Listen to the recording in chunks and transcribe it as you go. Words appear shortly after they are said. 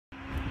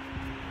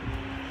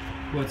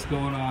What's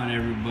going on,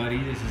 everybody?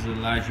 This is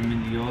Elijah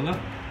Mendiola,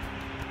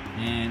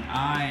 and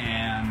I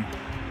am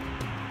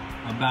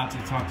about to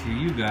talk to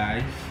you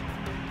guys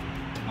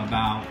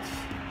about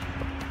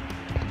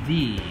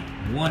the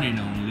one and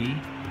only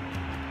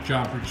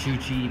John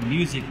Petrucci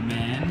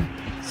Musicman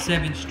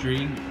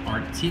 7-string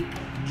Arctic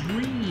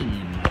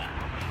Dream.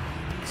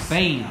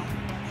 Bam!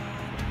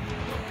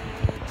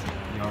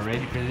 Y'all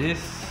ready for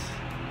this?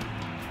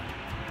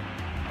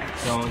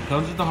 So it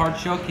comes with the hard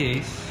shell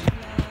case.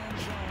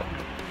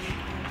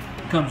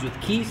 Comes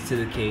with keys to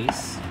the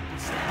case.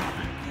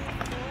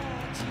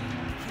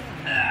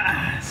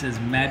 It says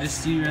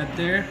Majesty right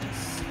there.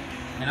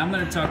 And I'm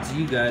going to talk to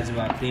you guys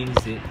about things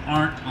that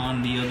aren't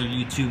on the other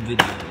YouTube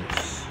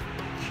videos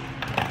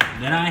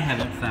that I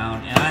haven't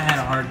found. And I had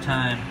a hard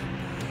time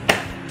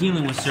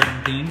dealing with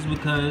certain things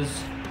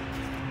because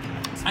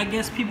I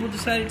guess people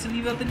decided to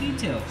leave out the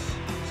details.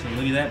 So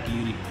look at that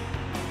beauty.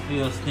 Look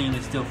at those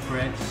stainless steel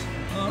frets.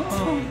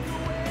 Oh.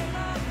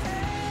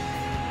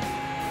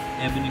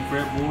 Ebony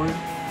fretboard,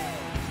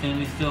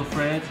 stainless steel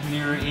frets,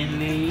 mirror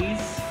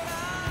inlays,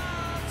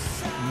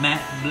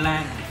 matte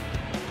black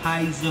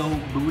piezo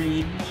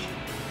bridge.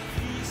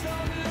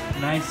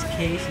 Nice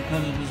case. It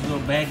comes with this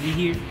little baggie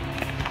here,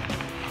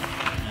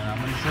 and I'm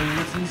going to show you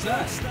what's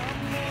inside.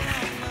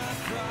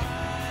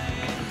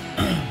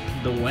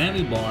 The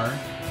whammy bar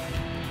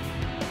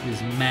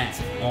is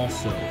matte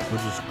also,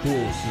 which is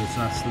cool, so it's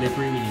not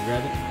slippery when you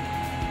grab it.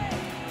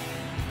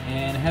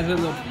 And it has a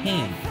little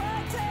pin.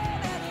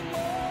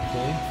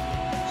 Okay,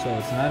 so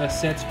it's not a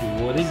set screw.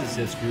 Well, it is a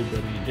set screw, but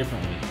in a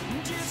different way.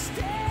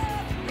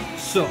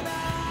 So,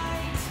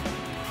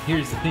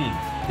 here's the thing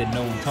that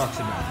no one talks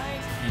about,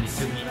 and it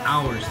took me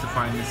hours to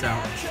find this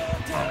out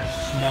on a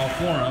small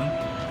forum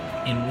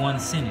in one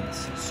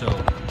sentence. So,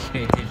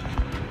 pay attention.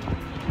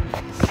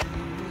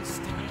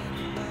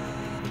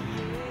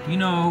 You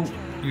know,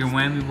 your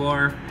whammy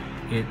bar,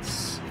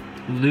 it's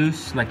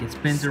loose, like it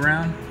spins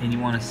around, and you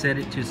want to set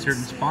it to a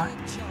certain spot.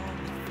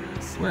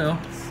 Well,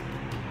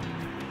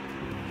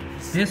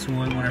 this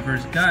one, when I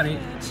first got it,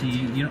 see,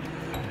 you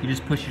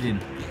just push it in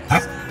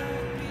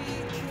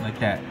like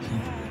that.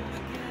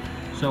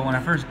 So when I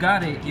first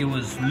got it, it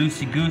was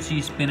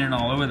loosey-goosey, spinning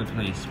all over the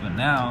place, but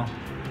now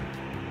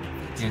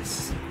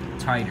it's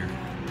tighter,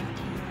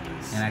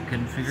 and I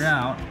couldn't figure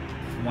out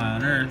why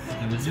on earth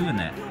it was doing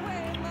that.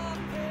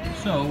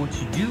 So what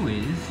you do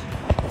is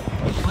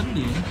you put it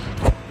in,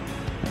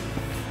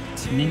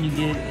 and then you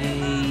get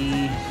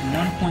a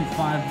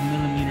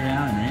 1.5mm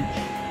Allen wrench,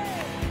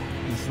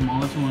 the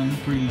smallest one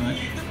pretty much,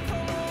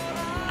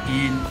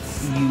 and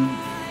you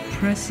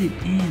press it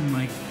in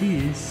like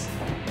this,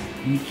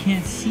 and you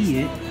can't see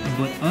it,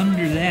 but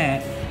under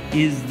that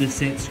is the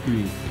set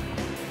screw.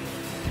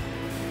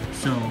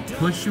 So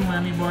push your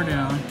whammy bar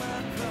down,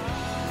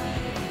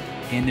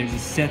 and there's a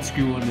set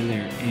screw under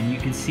there, and you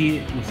can see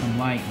it with some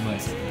light,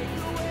 but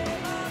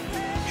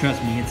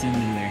trust me, it's under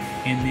there.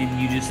 And then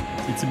you just,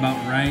 it's about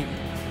right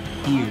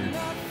here,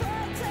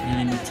 and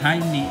then you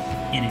tighten it,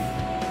 and it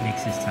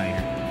makes this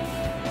tighter.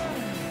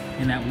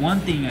 And that one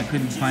thing I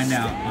couldn't find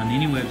out on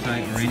any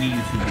website or any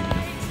YouTube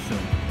video. So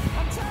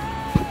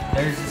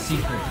there's the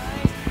secret.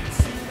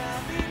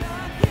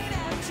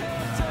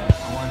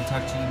 I want to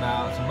talk to you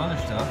about some other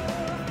stuff.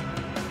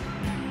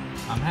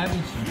 I'm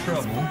having some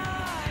trouble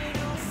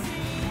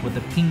with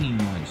the pinging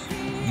noise.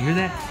 You hear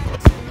that?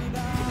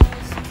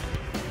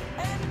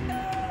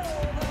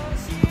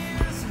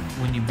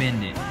 When you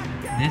bend it.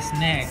 This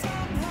neck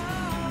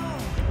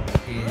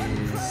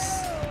is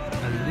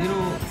a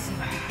little,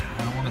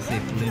 I don't want to say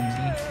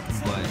flimsy,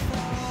 but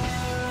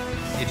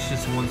it's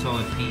just one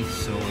solid piece,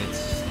 so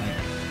it's like,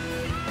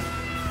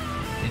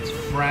 it's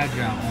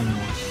fragile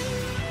almost,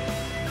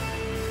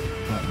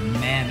 but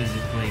man does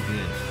it play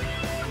good.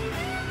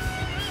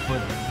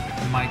 But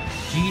my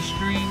G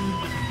string,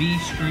 B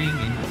string,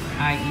 and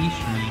high E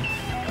string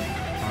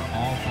are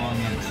all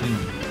falling out of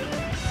tune,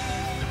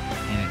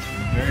 and it's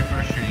very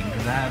frustrating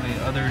because I have a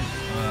other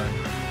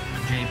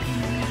JP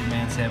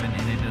Musicman 7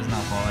 and it does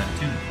not fall out of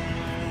tune.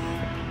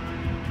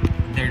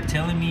 They're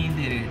telling me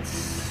that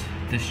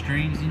the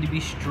strings need to be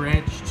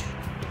stretched.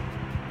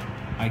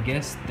 I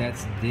guess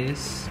that's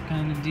this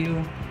kind of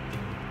deal.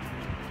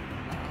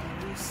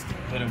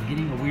 But I'm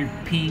getting a weird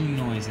ping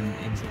noise and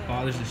it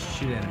bothers the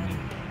shit out of me.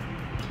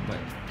 But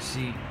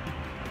see,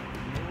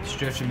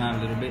 stretch them out a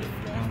little bit.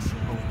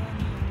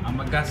 I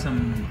got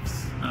some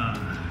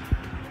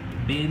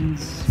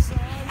bins,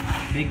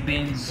 big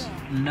bins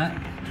nut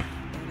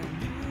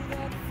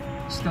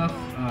stuff,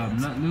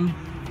 nut lube.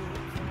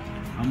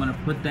 I'm gonna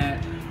put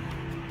that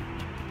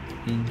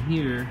in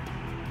here,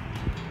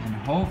 and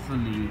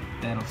hopefully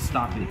that'll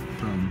stop it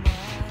from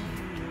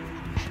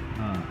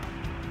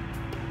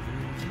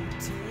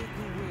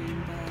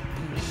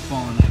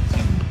falling out of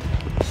tune.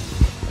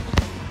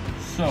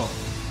 So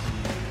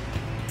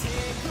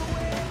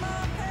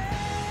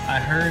I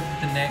heard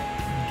the neck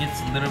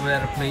gets a little bit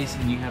out of place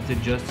and you have to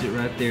adjust it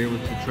right there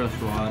with the truss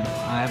rod.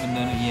 I haven't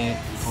done it yet.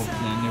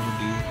 Hopefully I never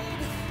do.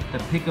 The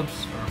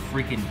pickups are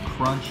freaking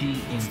crunchy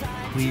and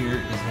clear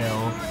as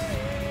hell.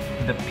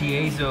 The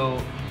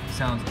piezo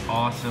sounds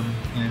awesome.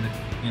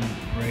 And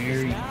right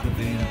here, you can flip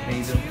it in a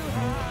piezo.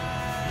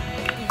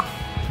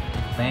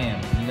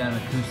 Bam, you got an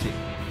acoustic.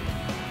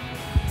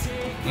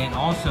 And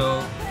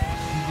also,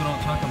 people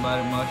don't talk about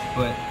it much,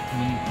 but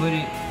when you put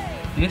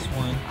this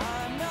one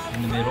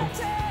in the middle,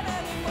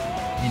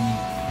 and you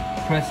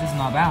press this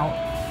knob out,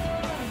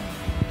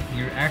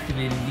 you're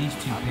activating these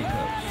two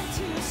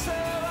pickups.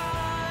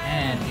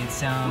 And it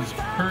sounds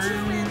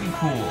pretty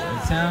cool.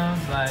 It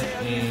sounds like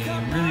a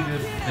really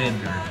good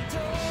Fender.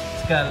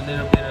 It's got a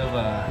little bit of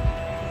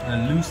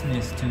a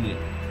looseness to it,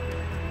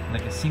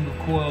 like a single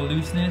coil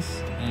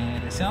looseness,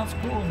 and it sounds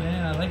cool,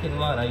 man. I like it a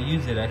lot. I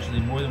use it actually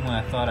more than what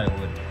I thought I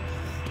would.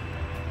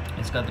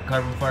 It's got the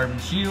carbon fiber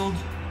shield.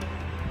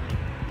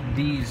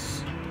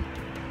 These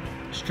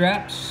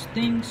straps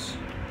things,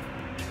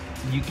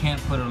 you can't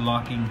put a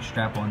locking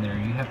strap on there.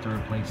 You have to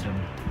replace them.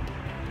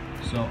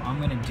 So I'm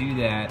gonna do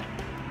that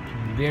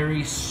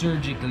very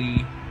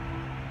surgically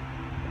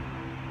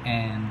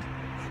and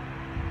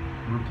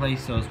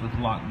replace those with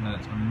lock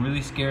nuts. I'm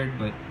really scared,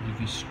 but if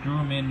you screw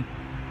them in,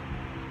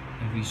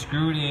 if you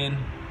screw it in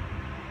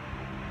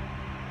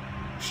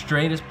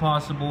straight as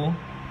possible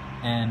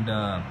and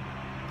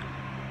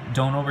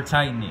don't over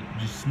tighten it,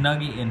 just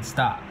snug it and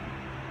stop,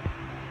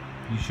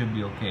 you should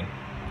be okay.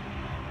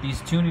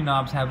 These tuning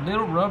knobs have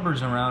little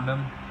rubbers around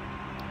them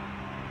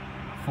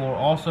for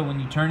also when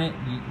you turn it,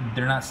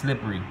 they're not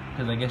slippery,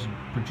 because I guess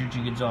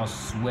Petrucci gets all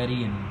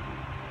sweaty and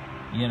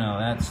you know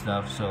that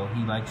stuff, so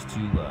he likes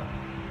to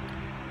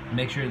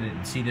make sure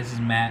that, see, this is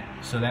matte,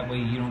 so that way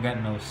you don't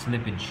got no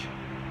slippage.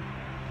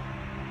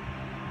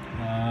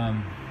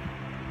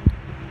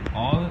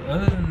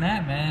 Other than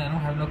that, man, I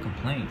don't have no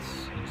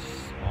complaints.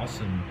 It's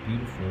awesome,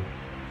 beautiful.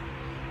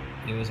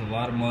 It was a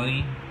lot of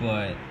money,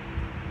 but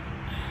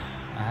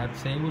I have to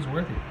say it was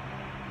worth it.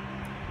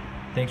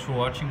 Thanks for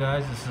watching,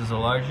 guys. This is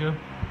Elijah,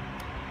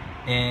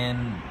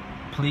 and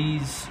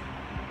please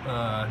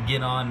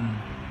get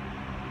on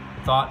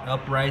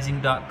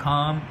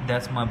thoughtuprising.com.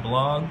 That's my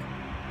blog,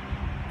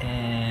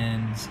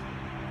 and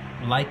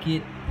like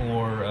it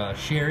or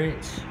share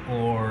it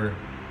or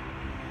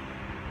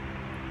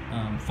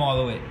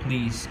follow it,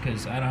 please,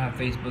 because I don't have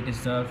Facebook and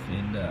stuff,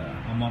 and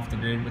I'm off the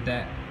grid with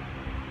that.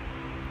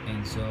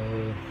 And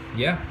so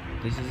yeah,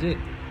 this is it.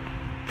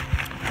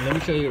 Let me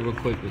show you real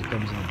quick what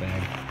comes in the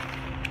bag.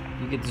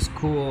 You get this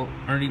cool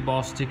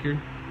Ernieball sticker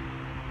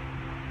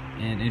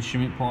and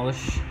instrument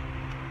polish.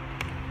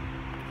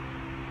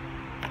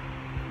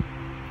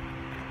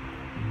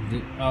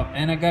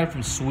 And I got it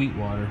from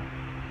Sweetwater.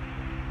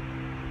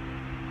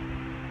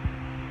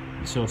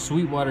 So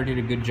Sweetwater did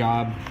a good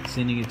job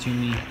sending it to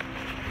me.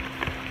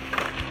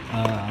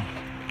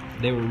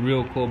 They were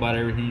real cool about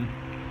everything.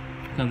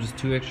 It comes with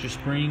 2 extra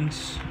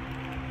springs.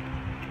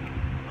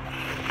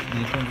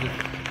 And it comes with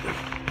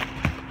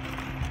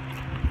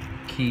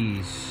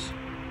keys.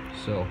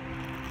 So,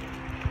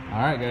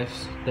 alright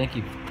guys, thank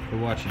you for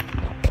watching.